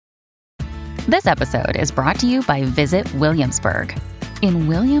This episode is brought to you by Visit Williamsburg. In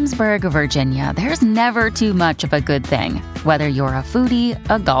Williamsburg, Virginia, there's never too much of a good thing. Whether you're a foodie,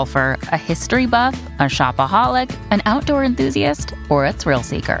 a golfer, a history buff, a shopaholic, an outdoor enthusiast, or a thrill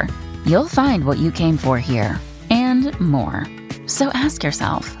seeker, you'll find what you came for here and more. So ask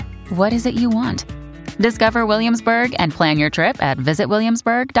yourself, what is it you want? Discover Williamsburg and plan your trip at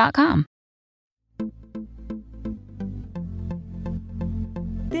visitwilliamsburg.com.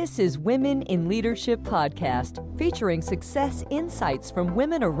 This is Women in Leadership Podcast, featuring success insights from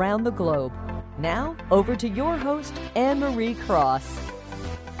women around the globe. Now, over to your host, Anne-Marie Cross.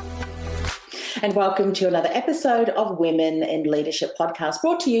 And welcome to another episode of Women in Leadership Podcast,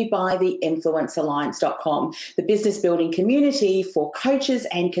 brought to you by the influencealliance.com, the business building community for coaches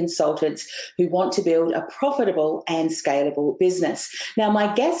and consultants who want to build a profitable and scalable business. Now,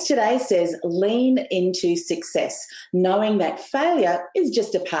 my guest today says, lean into success, knowing that failure is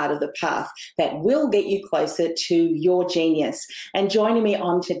just a part of the path that will get you closer to your genius. And joining me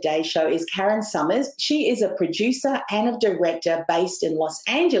on today's show is Karen Summers. She is a producer and a director based in Los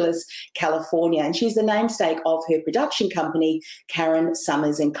Angeles, California. And she's the namesake of her production company, Karen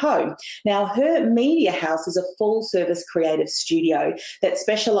Summers & Co. Now, her media house is a full-service creative studio that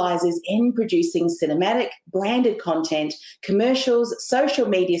specializes in producing cinematic, branded content, commercials, social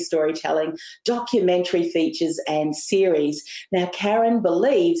media storytelling, documentary features, and series. Now, Karen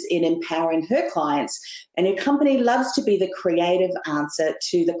believes in empowering her clients, and her company loves to be the creative answer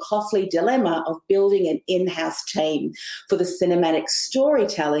to the costly dilemma of building an in-house team for the cinematic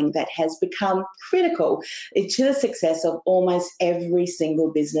storytelling that has become critical to the success of almost every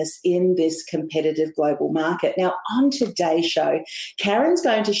single business in this competitive global market. Now, on today's show, Karen's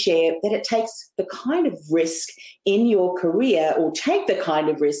going to share that it takes the kind of risk in your career, or take the kind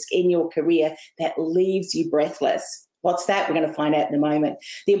of risk in your career that leaves you breathless. What's that? We're going to find out in a moment.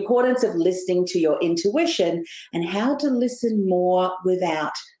 The importance of listening to your intuition and how to listen more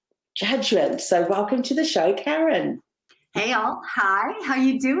without judgment. So welcome to the show, Karen. Hey all. Hi. How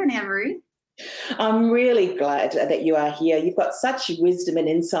you doing, Anne-Marie? I'm really glad that you are here. You've got such wisdom and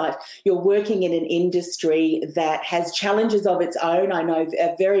insight. You're working in an industry that has challenges of its own. I know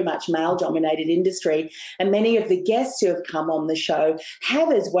a very much male-dominated industry, and many of the guests who have come on the show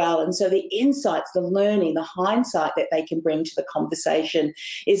have as well. And so the insights, the learning, the hindsight that they can bring to the conversation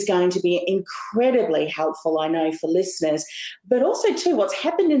is going to be incredibly helpful, I know, for listeners. But also, too, what's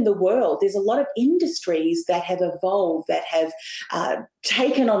happened in the world, there's a lot of industries that have evolved, that have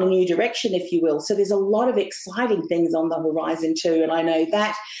taken on a new direction, if you will. So there's a lot of exciting things on the horizon too. And I know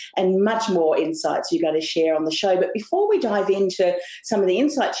that and much more insights you're going to share on the show. But before we dive into some of the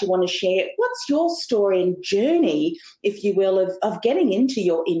insights you want to share, what's your story and journey, if you will, of getting into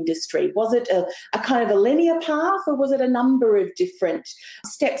your industry? Was it a kind of a linear path, or was it a number of different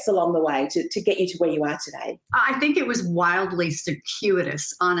steps along the way to get you to where you are today? I think it was wildly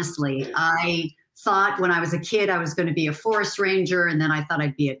circuitous, honestly. I thought when I was a kid I was going to be a forest ranger, and then I thought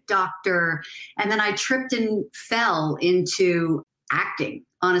I'd be a doctor, and then I tripped and fell into acting,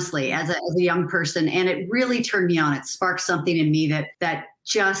 honestly, as a young person, and it really turned me on. It sparked something in me that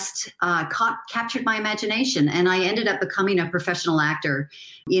just captured my imagination, and I ended up becoming a professional actor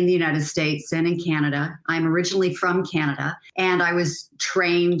in the United States and in Canada. I'm originally from Canada, and I was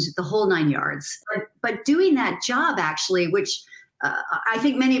trained the whole 9 yards. But doing that job, actually, which I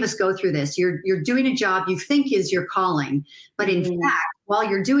think many of us go through this. You're doing a job you think is your calling, but in fact, while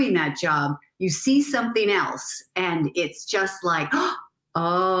you're doing that job, you see something else, and it's just like,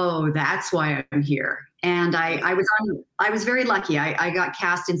 oh, that's why I'm here. And I was very lucky. I got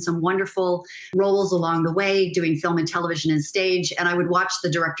cast in some wonderful roles along the way, doing film and television and stage, and I would watch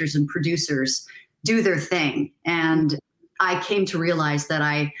the directors and producers do their thing. And I came to realize that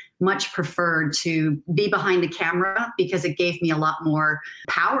I much preferred to be behind the camera, because it gave me a lot more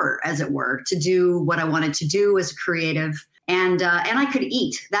power, as it were, to do what I wanted to do as a creative. And I could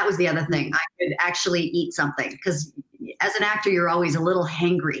eat. That was the other thing. I could actually eat something, because as an actor, you're always a little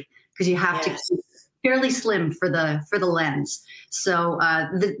hangry, because you have to keep fairly slim for the lens. So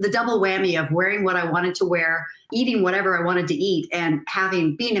the double whammy of wearing what I wanted to wear, eating whatever I wanted to eat, and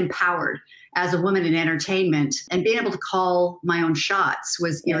being empowered as a woman in entertainment and being able to call my own shots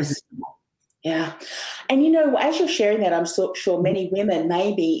was irresistible. Yeah. And, you know, as you're sharing that, I'm so sure many women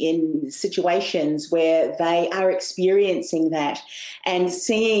may be in situations where they are experiencing that and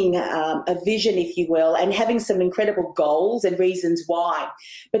seeing a vision, if you will, and having some incredible goals and reasons why.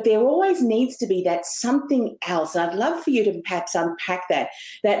 But there always needs to be that something else. And I'd love for you to perhaps unpack that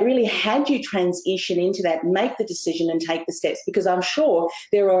really had you transition into that, make the decision and take the steps, because I'm sure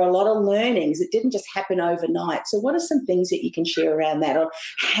there are a lot of learnings. It didn't just happen overnight. So what are some things that you can share around that, or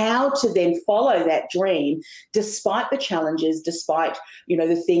how to then follow that dream despite the challenges, despite,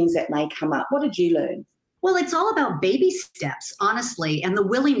 the things that may come up. What did you learn? Well, it's all about baby steps, honestly, and the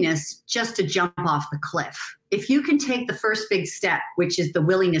willingness just to jump off the cliff. If you can take the first big step, which is the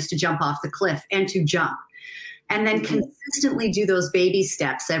willingness to jump off the cliff and to jump, and then consistently do those baby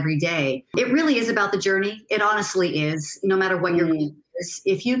steps every day, it really is about the journey. It honestly is, no matter what your goal is.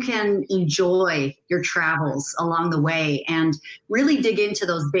 If you can enjoy your travels along the way and really dig into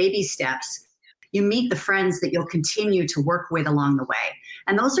those baby steps, you meet the friends that you'll continue to work with along the way.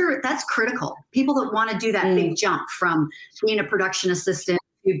 And that's critical. People that want to do that big jump from being a production assistant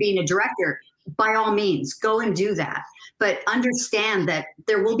to being a director, by all means, go and do that. But understand that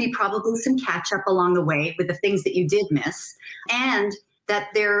there will be probably some catch up along the way with the things that you did miss, and that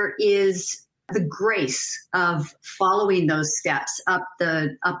there is the grace of following those steps up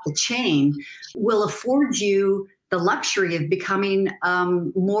the chain will afford you the luxury of becoming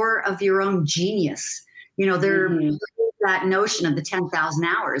more of your own genius. There's that notion of the 10,000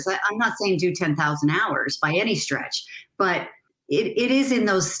 hours. I'm not saying do 10,000 hours by any stretch, but it is in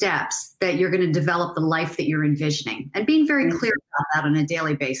those steps that you're going to develop the life that you're envisioning, and being very clear about that on a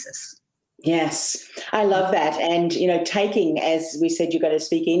daily basis. Yes, I love that. And, taking, as we said, you're going to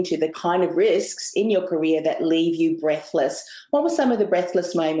speak into the kind of risks in your career that leave you breathless. What were some of the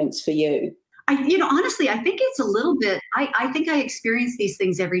breathless moments for you? Honestly, I think it's a little bit, I think I experience these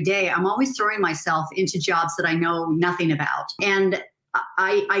things every day. I'm always throwing myself into jobs that I know nothing about. And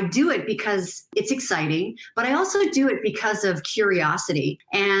I do it because it's exciting, but I also do it because of curiosity.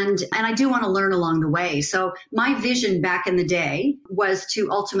 And I do want to learn along the way. So my vision back in the day was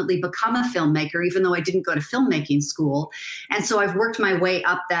to ultimately become a filmmaker, even though I didn't go to filmmaking school. And so I've worked my way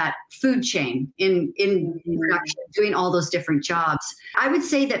up that food chain in production, doing all those different jobs. I would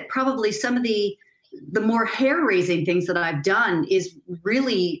say that probably some of the more hair-raising things that I've done is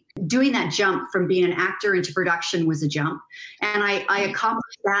really doing that jump from being an actor into production was a jump. And I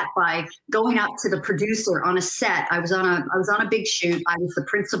accomplished that by going up to the producer on a set. I was on a big shoot. I was the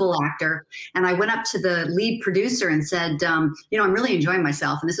principal actor. And I went up to the lead producer and said, I'm really enjoying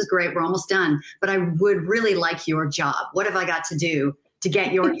myself and this is great. We're almost done, but I would really like your job. What have I got to do to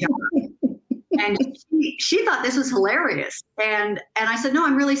get your job? And she thought this was hilarious. And I said, no,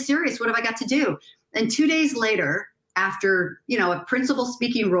 I'm really serious. What have I got to do? And 2 days later, after, a principal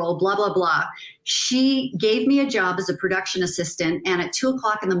speaking role, blah, blah, blah, she gave me a job as a production assistant. And at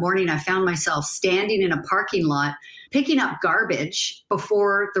 2:00 in the morning, I found myself standing in a parking lot, picking up garbage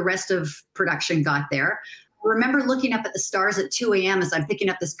before the rest of production got there. I remember looking up at the stars at 2 a.m. as I'm picking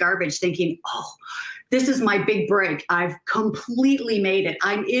up this garbage thinking, this is my big break. I've completely made it.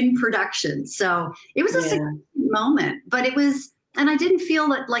 I'm in production. So it was a significant moment, but it was, and I didn't feel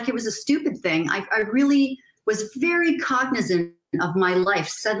like it was a stupid thing. I really was very cognizant of my life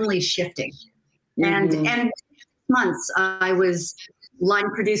suddenly shifting. And months I was line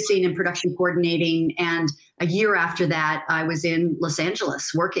producing and production coordinating. And a year after that, I was in Los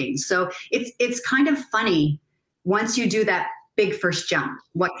Angeles working. So it's kind of funny once you do that big first jump,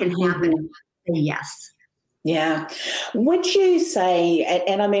 what can happen. Yes. Yeah. Would you say,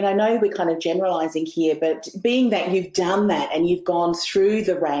 and I mean, I know we're kind of generalizing here, but being that you've done that and you've gone through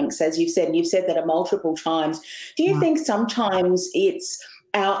the ranks, as you've said, and you've said that multiple times, do you think sometimes it's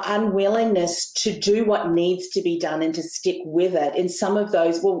our unwillingness to do what needs to be done and to stick with it in some of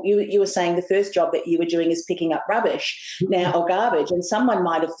those? Well, you were saying the first job that you were doing is picking up rubbish now or garbage, and someone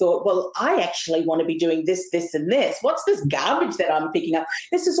might have thought, well, I actually want to be doing this, this and this. What's this garbage that I'm picking up?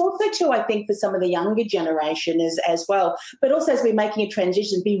 This is also too, I think, for some of the younger generation as well, but also as we're making a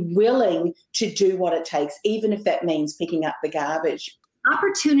transition, be willing to do what it takes, even if that means picking up the garbage.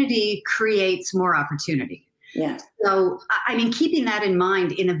 Opportunity creates more opportunity. Yeah. So, I mean, keeping that in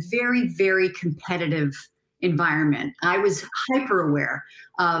mind in a very, very competitive environment, I was hyper aware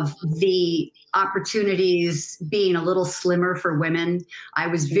of the opportunities being a little slimmer for women. I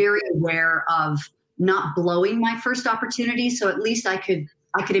was very aware of not blowing my first opportunity. So at least I could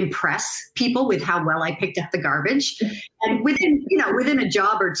impress people with how well I picked up the garbage. And within a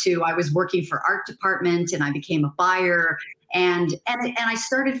job or two, I was working for art department and I became a buyer and I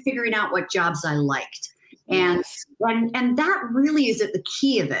started figuring out what jobs I liked. And that really is at the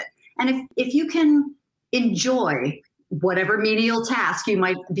key of it. And if you can enjoy whatever menial task you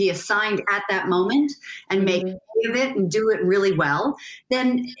might be assigned at that moment and make of it and do it really well,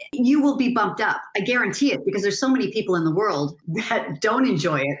 then you will be bumped up. I guarantee it, because there's so many people in the world that don't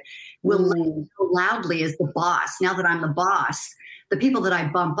enjoy it, will let you go loudly as the boss. Now that I'm the boss, the people that I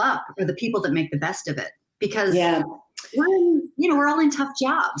bump up are the people that make the best of it, because we're all in tough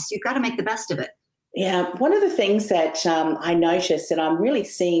jobs. You've got to make the best of it. Yeah, one of the things that I noticed, and I'm really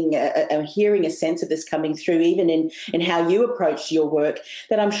seeing, hearing a sense of this coming through, even in how you approach your work,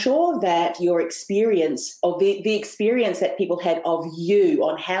 that I'm sure that your experience, or the experience that people had of you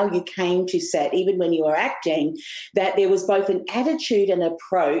on how you came to set, even when you were acting, that there was both an attitude and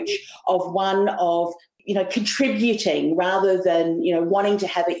approach of one of contributing rather than, wanting to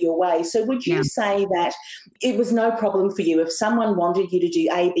have it your way. So would you say that it was no problem for you if someone wanted you to do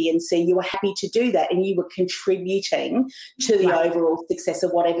A, B, and C, you were happy to do that and you were contributing to the overall success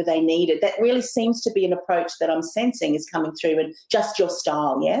of whatever they needed? That really seems to be an approach that I'm sensing is coming through, and just your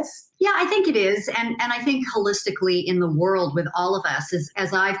style, yes? Yeah, I think it is. And I think holistically in the world with all of us,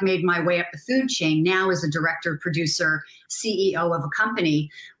 as I've made my way up the food chain now as a director, producer, CEO of a company,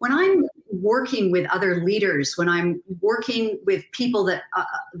 when I'm working with other leaders, when I'm working with people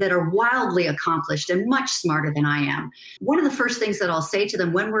that are wildly accomplished and much smarter than I am, one of the first things that I'll say to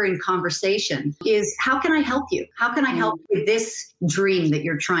them when we're in conversation is, how can I help you? How can I help with this dream that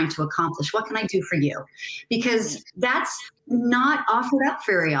you're trying to accomplish? What can I do for you? Because that's not offered up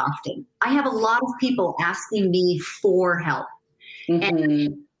very often. I have a lot of people asking me for help.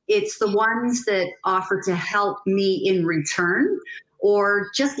 And it's the ones that offer to help me in return, or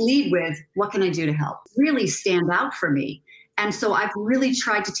just lead with, what can I do to help? Really stand out for me. And so I've really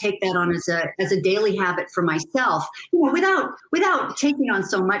tried to take that on as a daily habit for myself, without taking on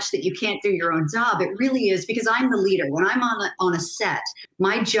so much that you can't do your own job. It really is, because I'm the leader. When I'm on a set,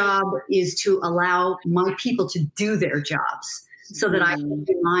 my job is to allow my people to do their jobs, so that I can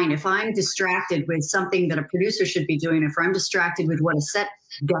do mine. If I'm distracted with something that a producer should be doing, if I'm distracted with what a set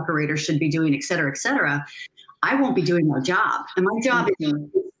decorator should be doing, et cetera, I won't be doing my job. And my job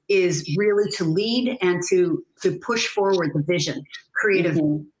is really to lead and to push forward the vision, creative.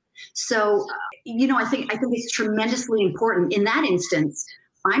 So, I think it's tremendously important. In that instance,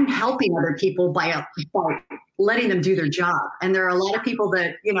 I'm helping other people by letting them do their job. And there are a lot of people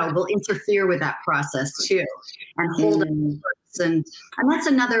that, will interfere with that process too, and hold them. And that's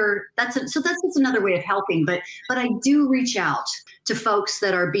just another way of helping. But I do reach out to folks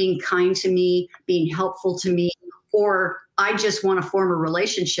that are being kind to me, being helpful to me, or I just want to form a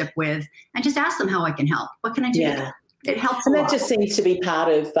relationship with, and just ask them how I can help. What can I do? Yeah. It helps. And that just seems to be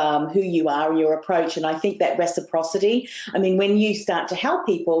part of who you are and your approach. And I think that reciprocity, when you start to help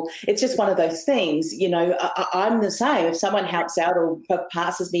people, it's just one of those things, I'm the same. If someone helps out or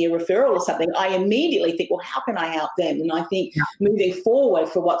passes me a referral or something, I immediately think, well, how can I help them? And I think moving forward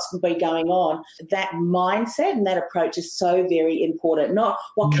for what's been going on, that mindset and that approach is so very important. Not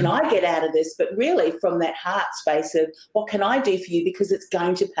what can I get out of this, but really from that heart space of what can I do for you, because it's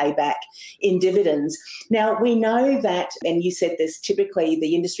going to pay back in dividends. Now, we know that, and you said this, typically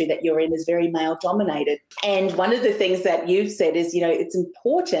the industry that you're in is very male dominated. And one of the things that you've said is, it's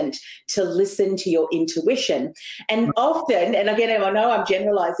important to listen to your intuition. And often, and again, I know I'm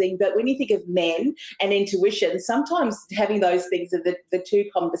generalizing, but when you think of men and intuition, sometimes having those things are the two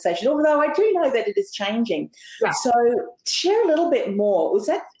conversations, although I do know that it is changing. Yeah. So share a little bit more. Was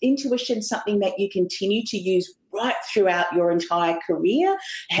that intuition something that you continue to use right throughout your entire career?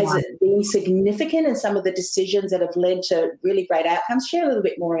 Has it been significant in some of the decisions that have led to really great outcomes? Share a little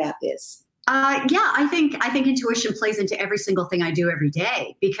bit more about this. I think intuition plays into every single thing I do every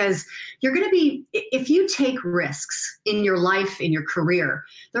day, because you're going to be, if you take risks in your life, in your career,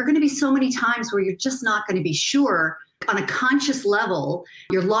 there are going to be so many times where you're just not going to be sure. On a conscious level,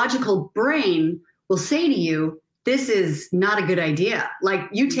 your logical brain will say to you, this is not a good idea. Like,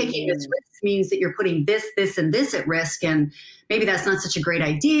 you taking this risk means that you're putting this, and this at risk, and maybe that's not such a great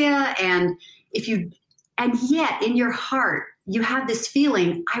idea. And yet in your heart, you have this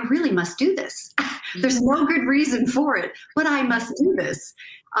feeling, I really must do this. There's no good reason for it, but I must do this.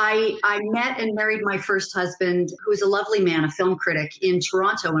 I met and married my first husband, who was a lovely man, a film critic, in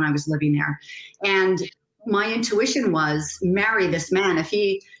Toronto when I was living there. And my intuition was, marry this man.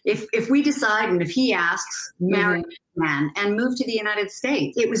 If we decide, and if he asks, marry this man and move to the United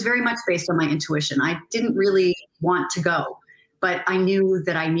States. It was very much based on my intuition. I didn't really want to go, but I knew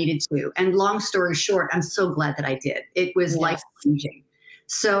that I needed to. And long story short, I'm so glad that I did. It was life-changing.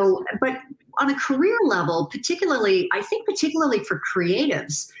 So, but on a career level, particularly for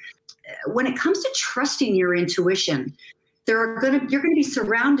creatives, when it comes to trusting your intuition, you're going to be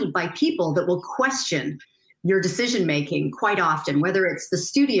surrounded by people that will question your decision-making quite often, whether it's the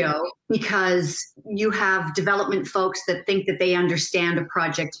studio, because you have development folks that think that they understand a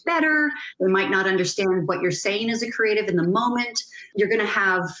project better. They might not understand what you're saying as a creative in the moment. You're going to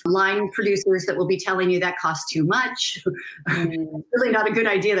have line producers that will be telling you that costs too much. Really not a good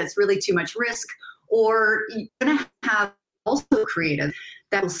idea. That's really too much risk. Or you're going to have also creative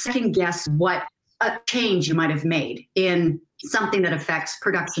that will second guess what a change you might have made in something that affects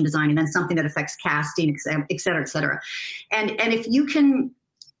production design, and then something that affects casting, et cetera, et cetera. And if you can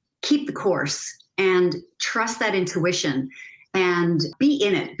keep the course and trust that intuition and be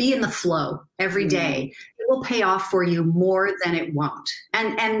in it, be in the flow every day, it will pay off for you more than it won't.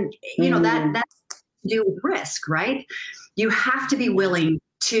 And you know, that's to do with risk, right? You have to be willing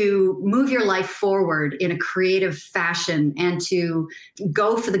to move your life forward in a creative fashion and to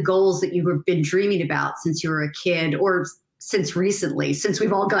go for the goals that you've been dreaming about since you were a kid, or since recently, since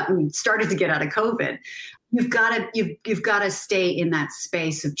we've all started to get out of COVID. You've got to stay in that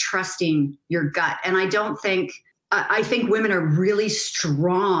space of trusting your gut. And I think women are really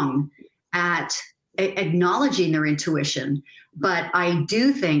strong at acknowledging their intuition. But I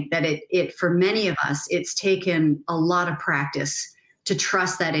do think that it for many of us, it's taken a lot of practice to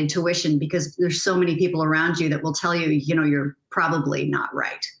trust that intuition, because there's so many people around you that will tell you, you know, you're probably not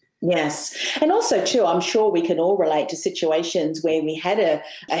right. Yes. And also, too, I'm sure we can all relate to situations where we had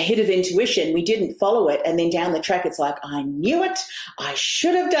a hit of intuition, we didn't follow it, and then down the track, it's like, I knew it, I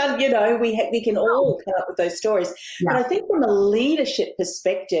should have done, you know, we can all come up with those stories. Yeah. But I think from a leadership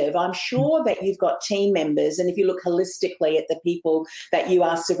perspective, I'm sure that you've got team members, and if you look holistically at the people that you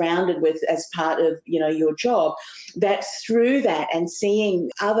are surrounded with as part of, you know, your job, that through that and seeing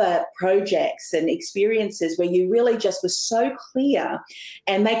other projects and experiences where you really just were so clear,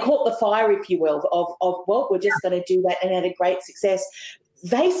 and they caught the fire, if you will, of well, we're just going to do that, and had a great success.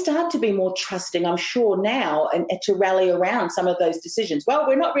 They start to be more trusting, I'm sure, now, and to rally around some of those decisions. Well,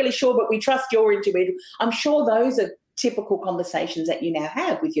 we're not really sure, but we trust your intuition. I'm sure those are typical conversations that you now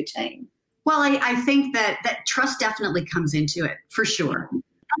have with your team. Well, I think that trust definitely comes into it, for sure. And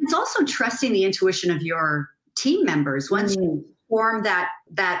it's also trusting the intuition of your team members. Once you form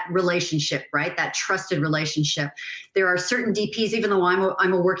that relationship, right? That trusted relationship. There are certain DPs, even though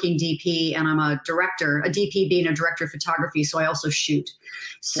I'm a working DP and I'm a director, a DP being a director of photography, so I also shoot.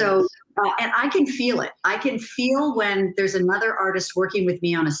 So, and I can feel it. I can feel when there's another artist working with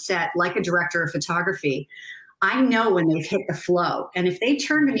me on a set, like a director of photography. I know when they've hit the flow. And if they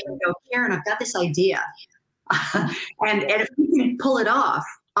turn to me and go, Karen, I've got this idea. and if we can pull it off,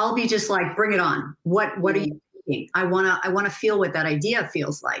 I'll be just like, bring it on. What are you thinking? I wanna feel what that idea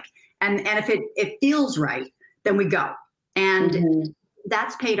feels like. And if it feels right, then we go. And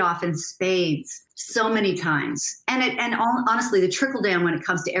that's paid off in spades so many times. And honestly, the trickle down when it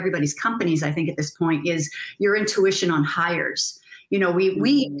comes to everybody's companies, I think at this point, is your intuition on hires. You know,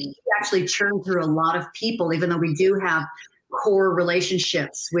 we actually churn through a lot of people, even though we do have core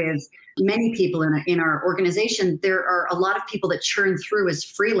relationships with many people in our organization. There are a lot of people that churn through as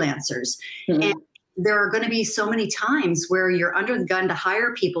freelancers. And there are going to be so many times where you're under the gun to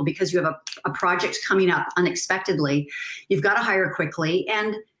hire people because you have a project coming up unexpectedly. You've got to hire quickly,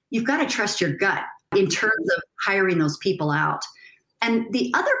 and you've got to trust your gut in terms of hiring those people out. And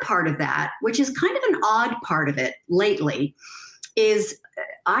the other part of that, which is kind of an odd part of it lately, is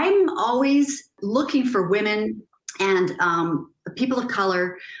I'm always looking for women and people of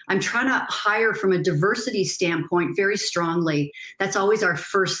color. I'm trying to hire from a diversity standpoint very strongly. That's always our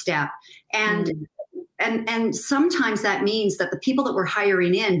first step. And sometimes that means that the people that we're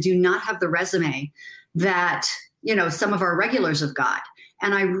hiring in do not have the resume that, you know, some of our regulars have got.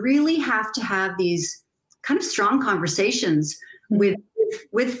 And I really have to have these kind of strong conversations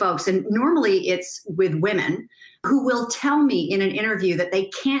with folks. And normally it's with women who will tell me in an interview that they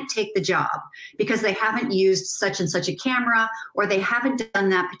can't take the job because they haven't used such and such a camera, or they haven't done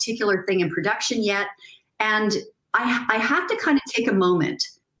that particular thing in production yet. And I have to kind of take a moment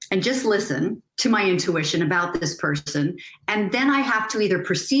and just listen to my intuition about this person. And then I have to either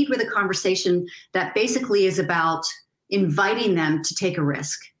proceed with a conversation that basically is about inviting them to take a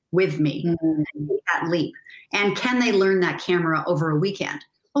risk with me, and take that leap. And can they learn that camera over a weekend?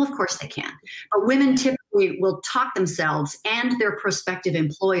 Well, of course they can. But women typically will talk themselves and their prospective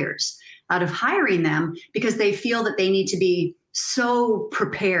employers out of hiring them because they feel that they need to be so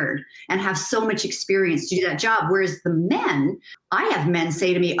prepared and have so much experience to do that job. Whereas the men, I have men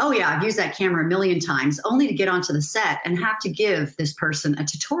say to me, oh yeah, I've used that camera a million times, only to get onto the set and have to give this person a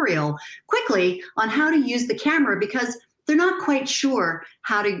tutorial quickly on how to use the camera because they're not quite sure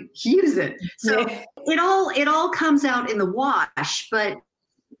how to use it. So it all comes out in the wash, but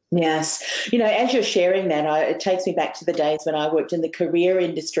Yes. As you're sharing that, it takes me back to the days when I worked in the career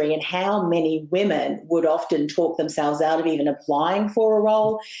industry and how many women would often talk themselves out of even applying for a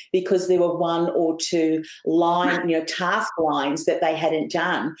role because there were one or two task lines that they hadn't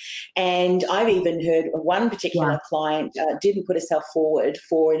done. And I've even heard one particular client didn't put herself forward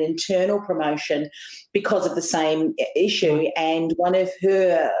for an internal promotion because of the same issue. And one of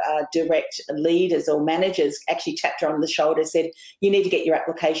her direct leaders or managers actually tapped her on the shoulder, said, you need to get your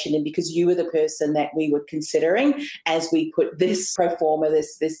application in because you were the person that we were considering as we put this pro forma,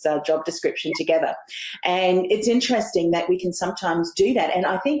 this job description together. And it's interesting that we can sometimes do that. And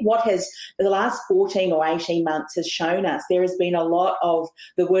I think what has the last 14 or 18 months has shown us, there has been a lot of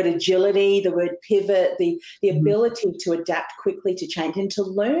the word agility, the word pivot, the ability to adapt quickly to change and to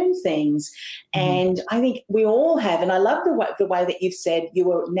learn things. And I think we all have, and I love the way that you've said you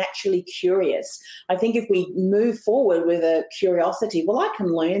were naturally curious. I think if we move forward with a curiosity, well, I can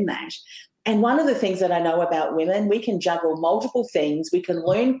learn that. And one of the things that I know about women, we can juggle multiple things. We can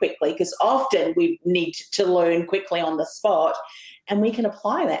learn quickly because often we need to learn quickly on the spot, and we can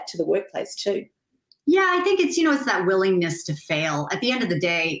apply that to the workplace too. Yeah, I think it's that willingness to fail. At the end of the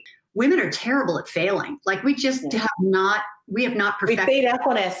day, women are terrible at failing. Like we just have not perfected. We beat up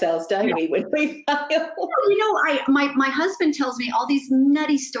on ourselves, don't we, when we fail? My husband tells me all these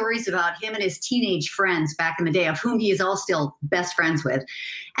nutty stories about him and his teenage friends back in the day, of whom he is all still best friends with.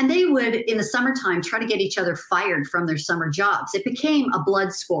 And they would, in the summertime, try to get each other fired from their summer jobs. It became a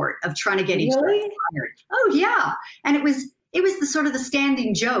blood sport of trying to get each other fired. Oh, yeah. And it was the sort of the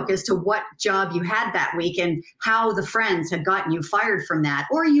standing joke as to what job you had that week and how the friends had gotten you fired from that,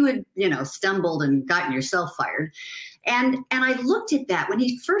 or you had, stumbled and gotten yourself fired. And I looked at that when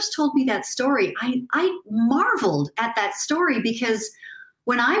he first told me that story. I marveled at that story because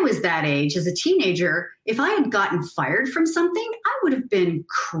when I was that age as a teenager, if I had gotten fired from something, I would have been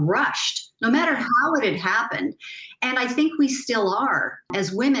crushed, no matter how it had happened. And I think we still are.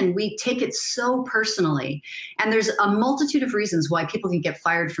 As women, we take it so personally. And there's a multitude of reasons why people can get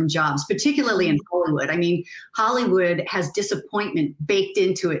fired from jobs, particularly in Hollywood. I mean, Hollywood has disappointment baked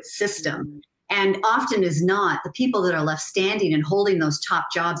into its system. And often as not, the people that are left standing and holding those top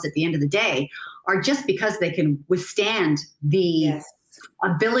jobs at the end of the day are just because they can withstand the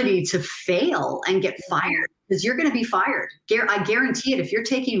ability to fail and get fired, because you're going to be fired. I guarantee it. If you're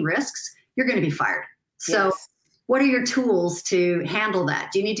taking risks, you're going to be fired. So what are your tools to handle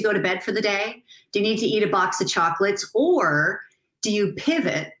that? Do you need to go to bed for the day? Do you need to eat a box of chocolates? Or do you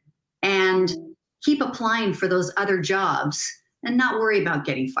pivot and keep applying for those other jobs and not worry about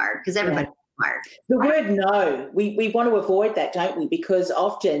getting fired? Because everybody fired. The word no, we want to avoid that, don't we? Because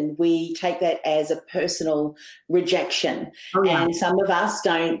often we take that as a personal rejection. And some of us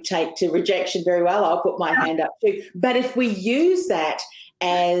don't take to rejection very well. I'll put my hand up too. But if we use that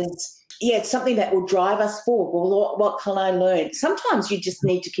as it's something that will drive us forward. Well, what can I learn? Sometimes you just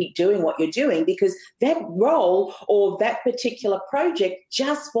need to keep doing what you're doing because that role or that particular project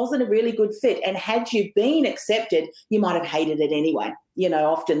just wasn't a really good fit. And had you been accepted, you might have hated it anyway.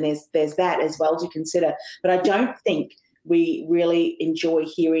 Often there's that as well to consider. But I don't think we really enjoy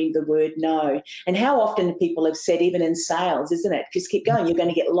hearing the word no. And how often people have said, even in sales, isn't it? Just keep going. You're going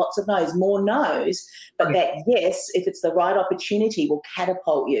to get lots of no's, more no's. But that yes, if it's the right opportunity, will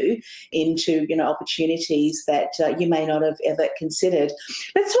catapult you into, opportunities that you may not have ever considered.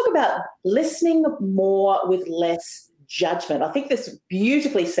 Let's talk about listening more with less judgment. I think this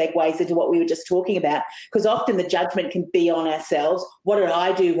beautifully segues into what we were just talking about, because often the judgment can be on ourselves. What did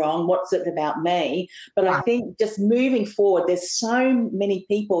I do wrong? What's it about me? But I think just moving forward, there's so many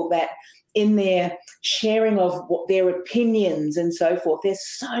people that in their sharing of their opinions and so forth, there's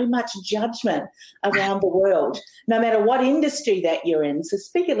so much judgment around the world, no matter what industry that you're in. So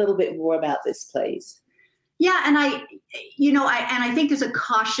speak a little bit more about this, please. Yeah, and I think there's a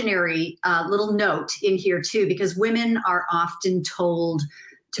cautionary little note in here too, because women are often told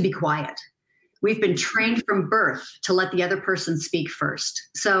to be quiet. We've been trained from birth to let the other person speak first.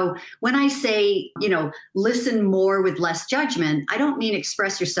 So when I say, listen more with less judgment, I don't mean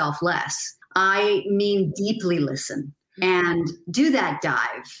express yourself less. I mean deeply listen and do that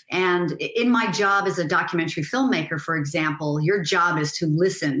dive. And in my job as a documentary filmmaker, for example, your job is to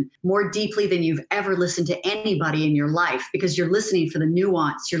listen more deeply than you've ever listened to anybody in your life, because you're listening for the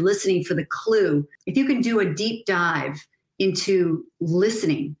nuance, you're listening for the clue. If you can do a deep dive into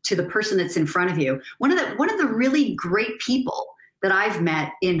listening to the person that's in front of you. One of the really great people that I've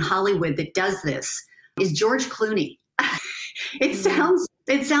met in Hollywood that does this is George Clooney. It sounds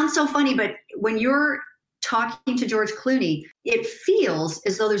so funny, but when you're talking to George Clooney, it feels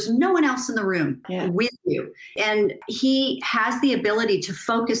as though there's no one else in the room with you. And he has the ability to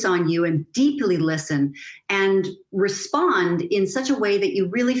focus on you and deeply listen and respond in such a way that you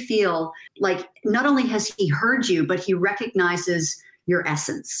really feel like not only has he heard you, but he recognizes your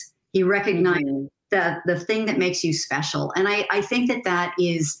essence. He recognizes the thing that makes you special. And I think that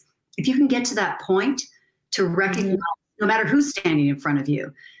is, if you can get to that point to recognize, no matter who's standing in front of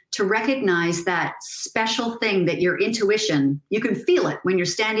you, to recognize that special thing that your intuition, you can feel it when you're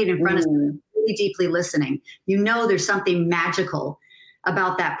standing in front of someone, really deeply listening. You know there's something magical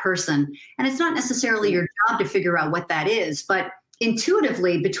about that person. And it's not necessarily your job to figure out what that is, but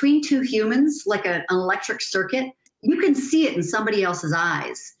intuitively between two humans, like an electric circuit, you can see it in somebody else's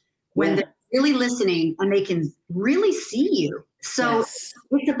eyes when they're really listening and they can really see you. So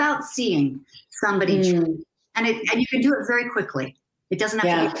it's about seeing somebody truly. And you can do it very quickly. It doesn't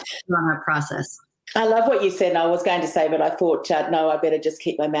have to be a long process. I love what you said, and I was going to say, but I thought, no, I better just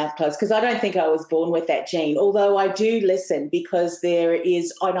keep my mouth closed, because I don't think I was born with that gene, although I do listen, because there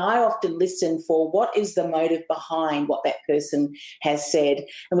is, and I often listen for what is the motive behind what that person has said.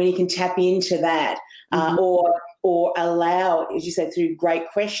 And when you can tap into that, or allow, as you said, through great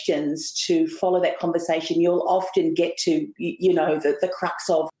questions to follow that conversation, you'll often get to, the crux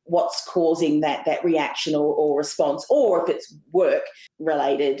of what's causing that reaction or response, or if it's work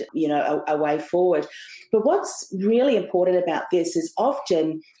related, a way forward. But what's really important about this is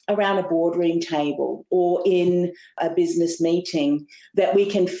often around a boardroom table or in a business meeting that we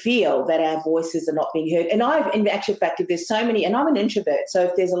can feel that our voices are not being heard. And in actual fact, if there's so many, and I'm an introvert, so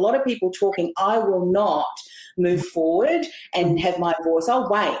if there's a lot of people talking, I will not move forward and have my voice. I'll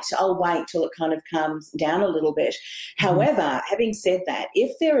wait till it kind of calms down a little bit. However, having said that,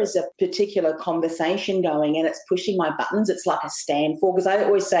 if there is a particular conversation going and it's pushing my buttons, it's like a stand for, because I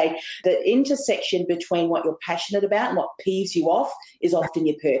always say the intersection between what you're passionate about and what peeves you off is often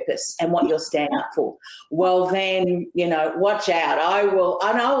your purpose and what you'll stand up for. Well, then, watch out.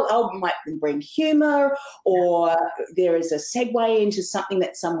 I might bring humor, or there is a segue into something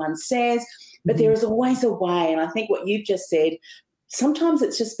that someone says. But there is always a way, and I think what you've just said, sometimes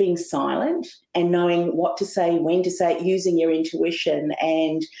it's just being silent and knowing what to say, when to say it, using your intuition,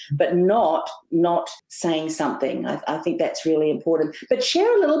 but not saying something. I think that's really important. But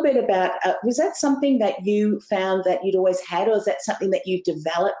share a little bit about, was that something that you found that you'd always had, or is that something that you've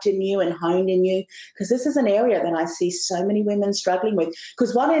developed in you and honed in you? Because this is an area that I see so many women struggling with.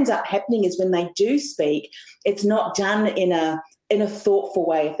 Because what ends up happening is when they do speak, it's not done in a thoughtful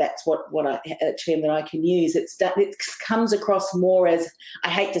way, if that's a term that I can use. It comes across more as, I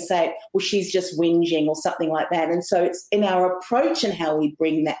hate to say it, well, she's just whinging or something like that. And so it's in our approach and how we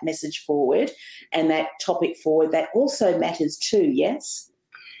bring that message forward and that topic forward that also matters too, yes?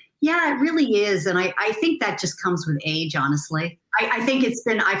 Yeah, it really is. And I think that just comes with age, honestly. I think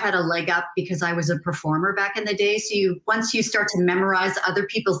I've had a leg up because I was a performer back in the day. So once you start to memorize other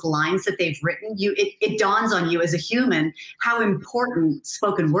people's lines that they've written, it dawns on you as a human how important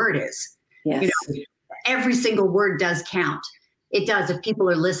spoken word is. Yes. Every single word does count. It does if people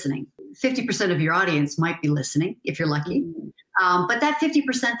are listening. 50% of your audience might be listening if you're lucky. But that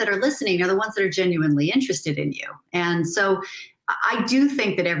 50% that are listening are the ones that are genuinely interested in you. And so I do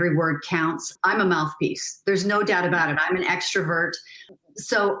think that every word counts. I'm a mouthpiece. There's no doubt about it. I'm an extrovert.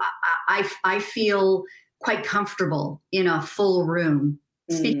 So I feel quite comfortable in a full room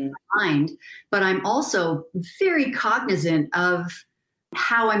speaking my mind, but I'm also very cognizant of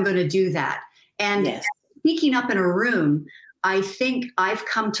how I'm going to do that. And speaking up in a room, I think I've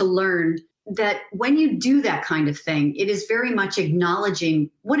come to learn that when you do that kind of thing, it is very much acknowledging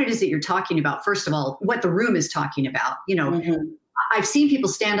what it is that you're talking about. First of all, what the room is talking about. I've seen people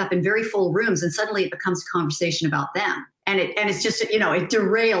stand up in very full rooms and suddenly it becomes a conversation about them. And it's just, it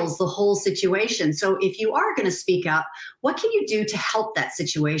derails the whole situation. So if you are going to speak up, what can you do to help that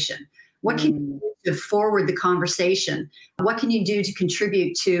situation? What can you do to forward the conversation? What can you do to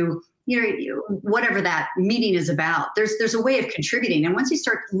contribute to, whatever that meeting is about? There's a way of contributing. And once you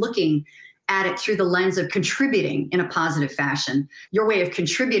start looking at it through the lens of contributing in a positive fashion, your way of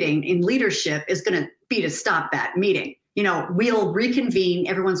contributing in leadership is going to be to stop that meeting. We'll reconvene.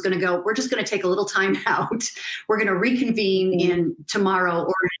 Everyone's going to go, we're just going to take a little time out. We're going to reconvene in tomorrow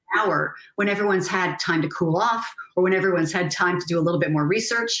or an hour when everyone's had time to cool off or when everyone's had time to do a little bit more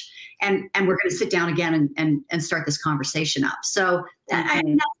research. And we're going to sit down again and start this conversation up. So I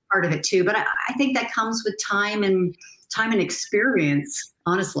think that's part of it too. But I think that comes with time and experience.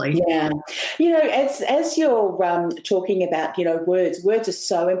 honestly. Yeah. As you're talking about, words are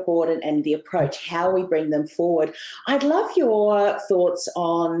so important, and the approach, how we bring them forward. I'd love your thoughts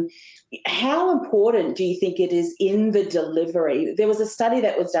on how important do you think it is in the delivery? There was a study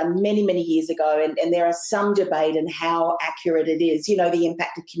that was done many, many years ago, and there are some debate in how accurate it is, the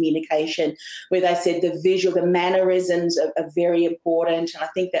impact of communication, where they said the visual, the mannerisms are very important. And I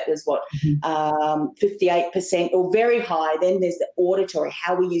think that was 58% or very high. Then there's the auditory,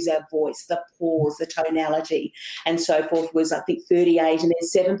 how we use our voice, the pause, the tonality, and so forth was, I think, 38, and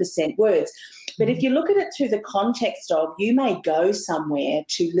then 7% words. But if you look at it through the context of, you may go somewhere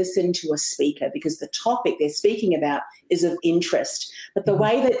to listen to a speaker because the topic they're speaking about is of interest, but the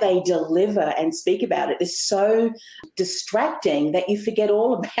way that they deliver and speak about it is so distracting that you forget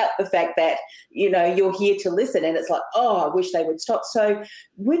all about the fact that, you're here to listen, and it's like, oh, I wish they would stop. So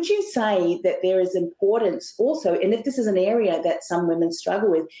would you say that there is importance also, and if this is an area that some women struggle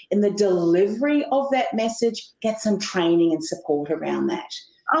with, in the delivery of that message, get some training and support around that?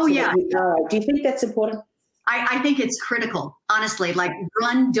 Oh, so yeah. Do you think that's important? I think it's critical, honestly. Like,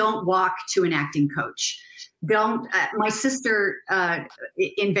 don't walk to an acting coach. My sister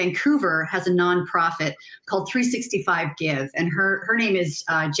in Vancouver has a nonprofit called 365 Give, and her name is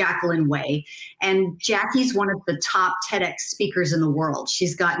Jacqueline Way. And Jackie's one of the top TEDx speakers in the world.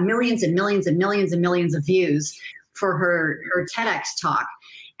 She's got millions and millions and millions and millions of views for her TEDx talk.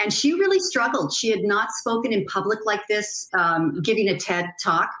 And she really struggled. She had not spoken in public like this, giving a TED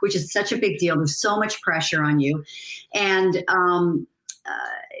talk, which is such a big deal. There's so much pressure on you. And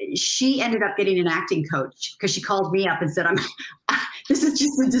she ended up getting an acting coach because she called me up and said, this is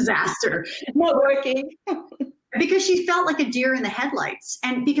just a disaster. It's not working. Because she felt like a deer in the headlights.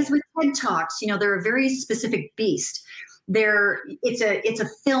 And because with TED Talks, they're a very specific beast. It's a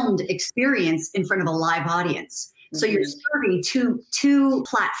filmed experience in front of a live audience. So you're serving two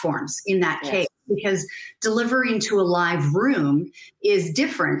platforms in that case, because delivering to a live room is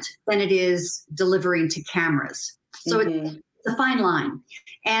different than it is delivering to cameras. So it's a fine line.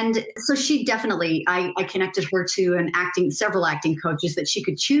 And so she definitely, I connected her to several acting coaches that she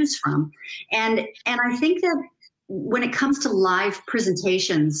could choose from. And I think that when it comes to live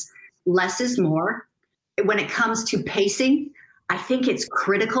presentations, less is more. When it comes to pacing, I think it's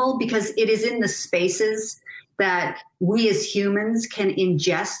critical, because it is in the spaces that we as humans can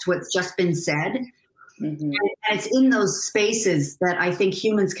ingest what's just been said. And it's in those spaces that I think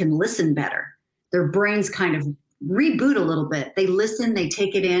humans can listen better. Their brains kind of reboot a little bit. They listen, they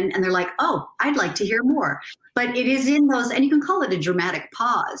take it in, and they're like, oh, I'd like to hear more. But it is in those, and you can call it a dramatic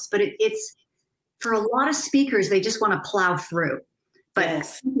pause, but it's for a lot of speakers, they just want to plow through.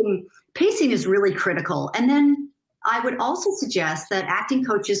 But pacing is really critical. And then I would also suggest that acting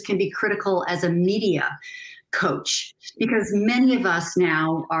coaches can be critical as a media coach, because many of us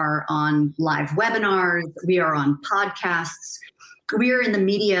now are on live webinars, we are on podcasts, we are in the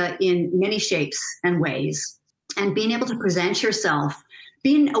media in many shapes and ways. And being able to present yourself,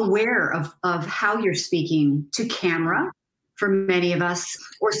 being aware of how you're speaking to camera for many of us,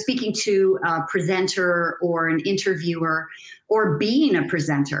 or speaking to a presenter or an interviewer, or being a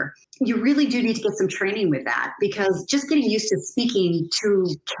presenter, you really do need to get some training with that, because just getting used to speaking to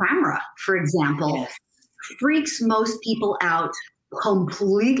camera, for example, freaks most people out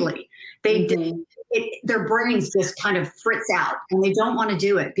completely. Their brains just kind of fritz out, and they don't want to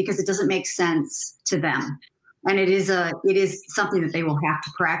do it because it doesn't make sense to them. And it is something that they will have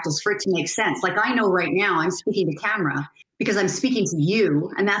to practice for it to make sense. Like, I know right now I'm speaking to camera because I'm speaking to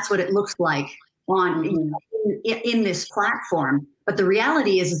you, and that's what it looks like on in this platform. But the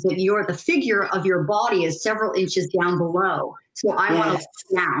reality is that the figure of your body is several inches down below. So I want to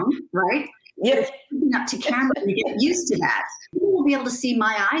look down, right? Yes. Looking up to camera, and you get used to that, you will be able to see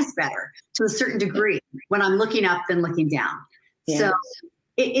my eyes better to a certain degree when I'm looking up than looking down. So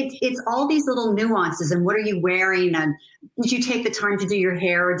it's all these little nuances, and what are you wearing, and did you take the time to do your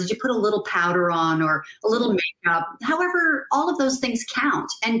hair, or did you put a little powder on, or a little makeup? However, all of those things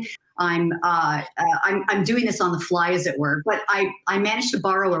count. And I'm doing this on the fly, as it were, but I managed to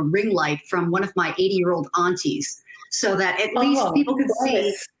borrow a ring light from one of my 80-year-old aunties so that at least people could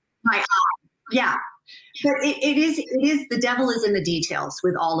see my eye. Yeah. But it is the devil is in the details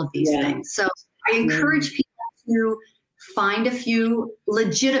with all of these things. So I encourage people to find a few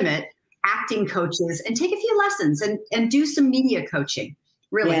legitimate acting coaches and take a few lessons and do some media coaching.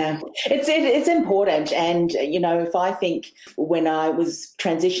 Really. Yeah, it's important. And, if I think when I was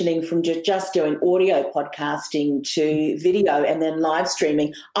transitioning from just doing audio podcasting to video and then live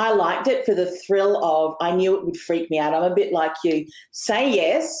streaming, I liked it for the thrill of, I knew it would freak me out. I'm a bit like you. Say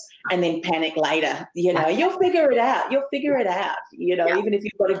yes and then panic later. You'll figure it out. Even if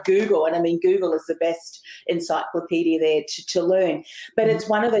you've got a Google. And I mean, Google is the best encyclopedia there to learn. But it's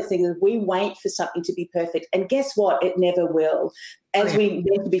one of those things that we wait for something to be perfect. And guess what? It never will. As we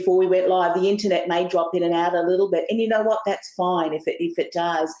mentioned before we went live, the internet may drop in and out a little bit. And you know what? That's fine if it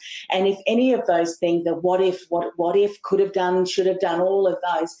does. And if any of those things, the what if, could have done, should have done, all of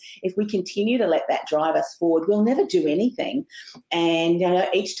those, if we continue to let that drive us forward, we'll never do anything. And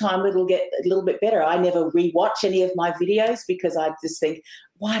each time it'll get a little bit better. I never rewatch any of my videos because I just think,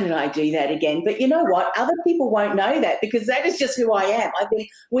 why did I do that again? But you know what? Other people won't know that because that is just who I am. I think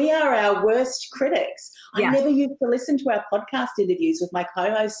we are our worst critics. Yeah. I never used to listen to our podcast interviews with my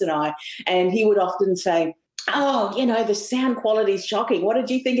co-host and he would often say, oh, the sound quality is shocking. What did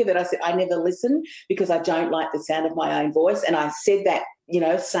you think of it? I said, I never listen because I don't like the sound of my own voice. And I said that,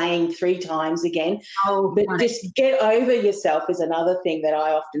 saying 3 times again. But just get over yourself is another thing that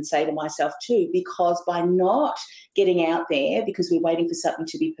I often say to myself too, because by not getting out there, because we're waiting for something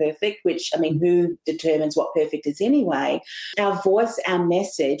to be perfect, which, I mean, who determines what perfect is anyway? Our voice, our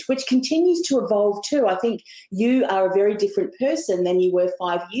message, which continues to evolve too. I think you are a very different person than you were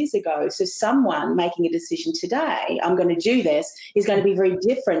 5 years ago. So someone making a decision today, I'm going to do this, is going to be very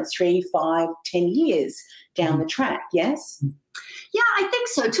different 3, 5, 10 years down the track, yes? Yeah, I think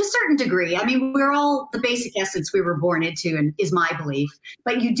so, to a certain degree. I mean, we're all the basic essence we were born into, and is my belief.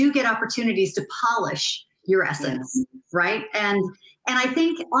 But you do get opportunities to polish your essence, right? And I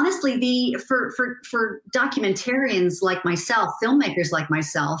think, honestly, for documentarians like myself, filmmakers like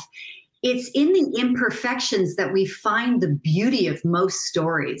myself, it's in the imperfections that we find the beauty of most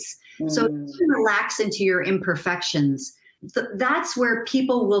stories. So if you relax into your imperfections, that's where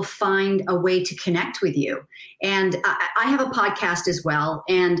people will find a way to connect with you. And I have a podcast as well.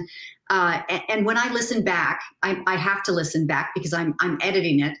 And when I listen back, I have to listen back because I'm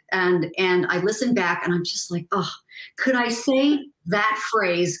editing it. And I listen back and I'm just like, oh, could I say that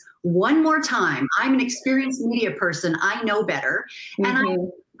phrase one more time? I'm an experienced media person. I know better.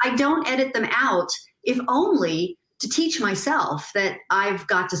 And I don't edit them out, if only to teach myself that I've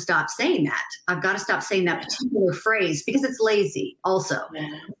got to stop saying that. I've got to stop saying that particular phrase because it's lazy also.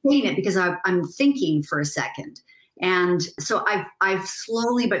 I'm saying it because I'm thinking for a second. And so I've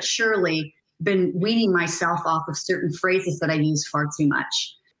slowly but surely been weaning myself off of certain phrases that I use far too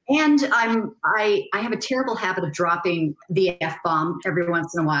much. And I have a terrible habit of dropping the F-bomb every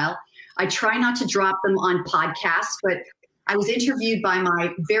once in a while. I try not to drop them on podcasts, but I was interviewed by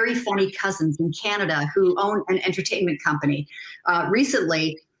my very funny cousins in Canada who own an entertainment company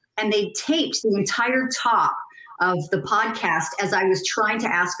recently, and they taped the entire top of the podcast as I was trying to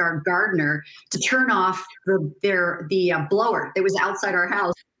ask our gardener to turn off the blower that was outside our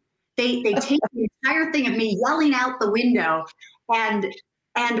house. They taped the entire thing of me yelling out the window, and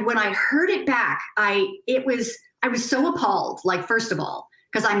when I heard it back, I was so appalled. Like, first of all,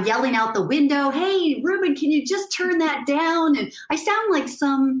 because I'm yelling out the window, hey, Ruben, can you just turn that down? And I sound like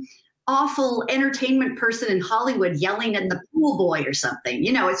some awful entertainment person in Hollywood yelling at the pool boy or something.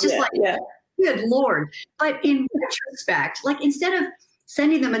 It's just good Lord. But in retrospect, like, instead of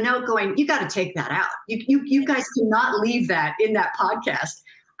sending them a note going, you got to take that out. You guys cannot leave that in that podcast.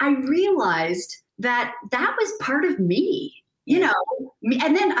 I realized that was part of me.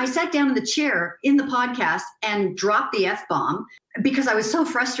 And then I sat down in the chair in the podcast and dropped the F-bomb because I was so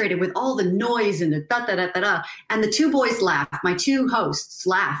frustrated with all the noise and the da-da-da-da-da. And the 2 boys laughed. My 2 hosts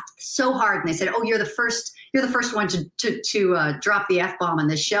laughed so hard. And they said, oh, you're the first one to drop the F-bomb on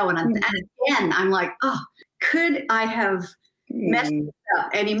this show. And again, I'm like, oh, could I have messed it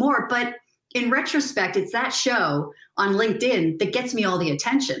up anymore? But in retrospect, it's that show on LinkedIn that gets me all the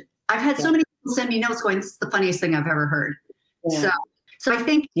attention. I've had so many people send me notes going, this is the funniest thing I've ever heard. Yeah. So I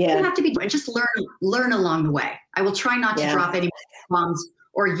think you have to be, and just learn along the way. I will try not to drop any bombs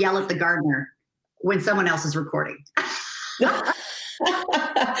or yell at the gardener when someone else is recording.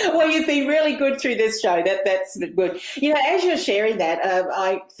 Well, you've been really good through this show. That's good. As you're sharing that,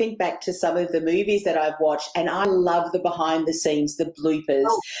 I think back to some of the movies that I've watched, and I love the behind the scenes, the bloopers,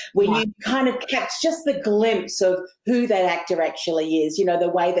 where you kind of catch just the glimpse of who that actor actually is,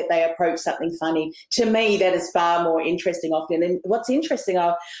 the way that they approach something funny. To me, that is far more interesting often. And what's interesting,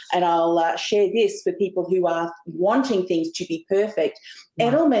 I'll share this for people who are wanting things to be perfect.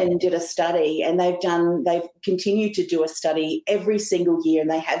 Edelman did a study, and they've continued to do a study every single year,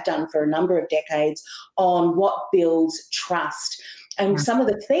 and they have done for a number of decades, on what builds trust. And some of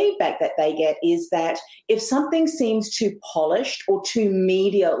the feedback that they get is that if something seems too polished or too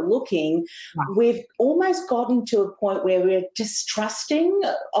media looking, we've almost gotten to a point where we're distrusting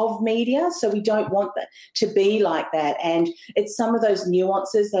of media. So we don't want that to be like that. And it's some of those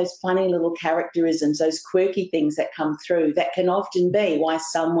nuances, those funny little characterisms, those quirky things that come through that can often be why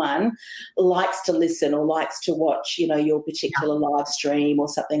someone likes to listen or likes to watch, your particular live stream or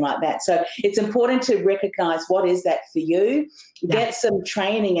something like that. So it's important to recognize what is that for you, get some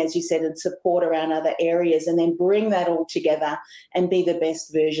training, as you said, and support around other areas, and then bring that all together and be the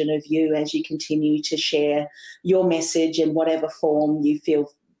best version of you as you continue to share your message in whatever form you feel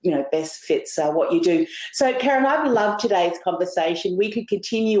best fits what you do. So, Karen, I've loved today's conversation. We could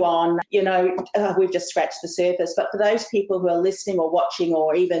continue on, we've just scratched the surface, but for those people who are listening or watching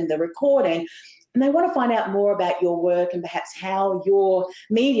or even the recording, and they want to find out more about your work and perhaps how your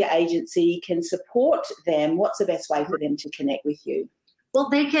media agency can support them, what's the best way for them to connect with you? Well,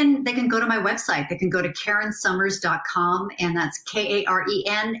 they can go to my website. They can go to KarenSomers.com, and that's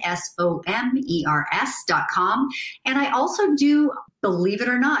KarenSomers.com. And I also do, believe it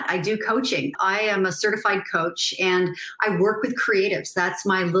or not, I do coaching. I am a certified coach, and I work with creatives. That's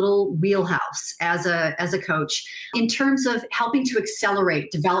my little wheelhouse as a coach in terms of helping to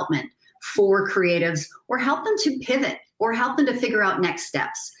accelerate development for creatives, or help them to pivot, or help them to figure out next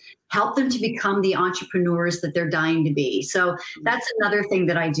steps, help them to become the entrepreneurs that they're dying to be. So that's another thing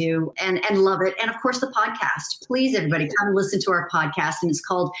that I do and love it. And of course, the podcast. Please, everybody, come and listen to our podcast. And it's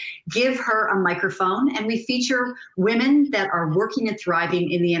called Give Her a Microphone. And we feature women that are working and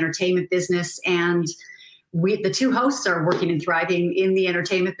thriving in the entertainment business. And the two hosts are working and thriving in the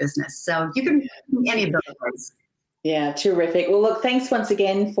entertainment business. So you can do any of those ways. Yeah, terrific. Well, look, thanks once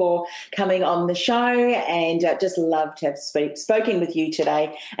again for coming on the show, and just love to have spoken with you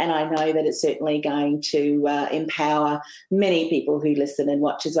today. And I know that it's certainly going to empower many people who listen and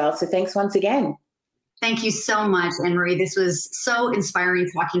watch as well. So thanks once again. Thank you so much, Anne-Marie. This was so inspiring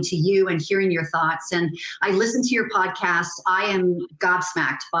talking to you and hearing your thoughts. And I listened to your podcast. I am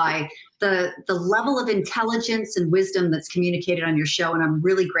gobsmacked by the level of intelligence and wisdom that's communicated on your show. And I'm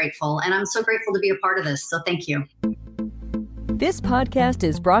really grateful. And I'm so grateful to be a part of this. So thank you. This podcast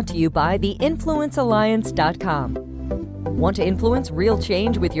is brought to you by theinfluencealliance.com. Want to influence real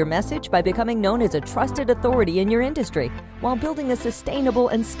change with your message by becoming known as a trusted authority in your industry while building a sustainable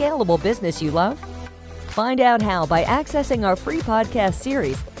and scalable business you love? Find out how by accessing our free podcast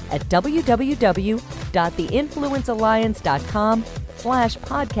series at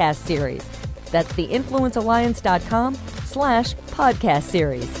www.theinfluencealliance.com/podcast series. That's theinfluencealliance.com/podcast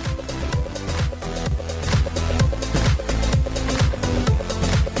series.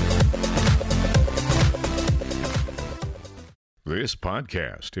 This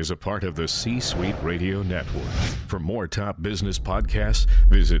podcast is a part of the C-Suite Radio Network. For more top business podcasts,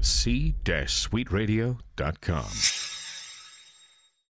 visit c-suiteradio.com.